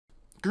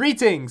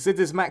Greetings, it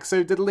is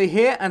Didily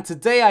here, and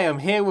today I am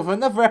here with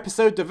another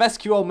episode of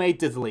SQL Made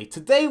Didily.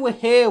 Today we're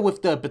here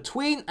with the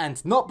between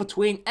and not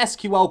between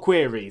SQL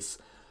queries.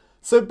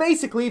 So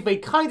basically they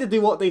kind of do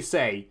what they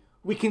say.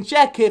 We can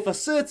check if a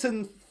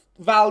certain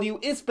value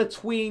is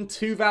between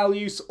two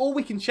values, or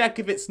we can check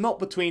if it's not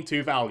between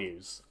two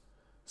values.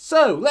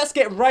 So let's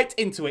get right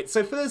into it.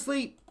 So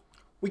firstly,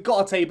 we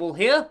got a table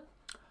here.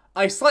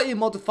 I slightly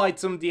modified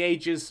some of the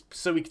ages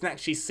so we can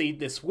actually see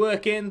this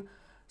working.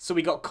 So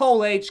we got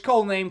col age,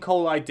 col name,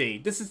 col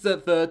ID. This is the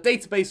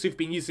database we've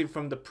been using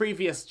from the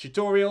previous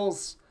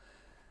tutorials.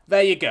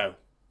 There you go.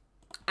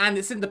 And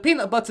it's in the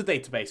peanut butter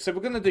database. So we're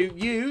going to do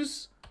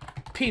use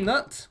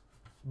peanut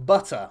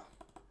butter.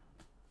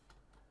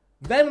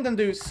 Then we're going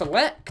to do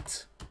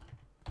select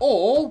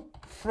all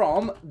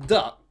from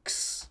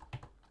ducks,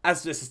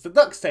 as this is the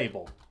ducks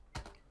table,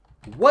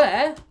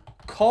 where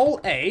col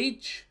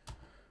age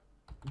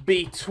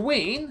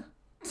between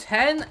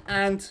 10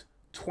 and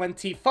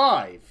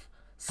 25.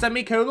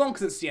 Semicolon,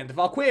 because it's the end of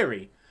our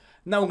query.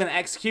 Now we're going to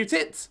execute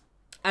it,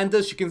 and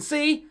as you can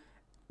see,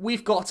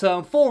 we've got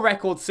 4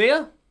 records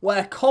here,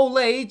 where col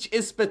age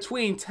is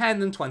between 10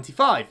 and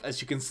 25.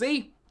 As you can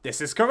see,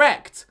 this is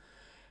correct.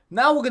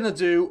 Now we're going to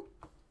do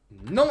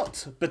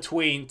not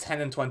between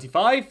 10 and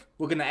 25.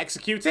 We're going to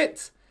execute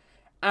it,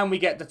 and we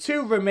get the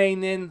 2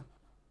 remaining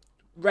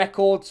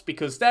records,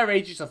 because their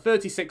ages are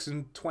 36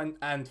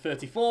 and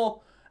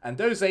 34, and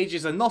those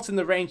ages are not in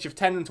the range of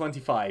 10 and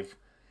 25.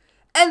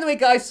 Anyway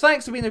guys,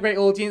 thanks for being a great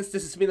audience.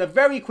 This has been a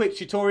very quick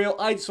tutorial.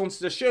 I just wanted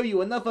to show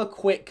you another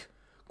quick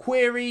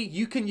query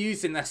you can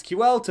use in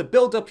SQL to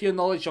build up your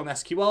knowledge on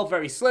SQL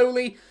very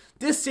slowly.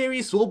 This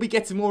series will be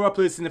getting more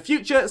uploads in the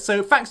future,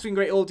 so thanks for being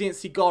a great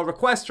audience. You got a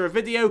request for a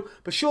video,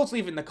 be sure to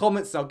leave it in the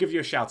comments and I'll give you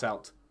a shout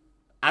out.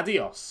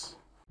 Adios.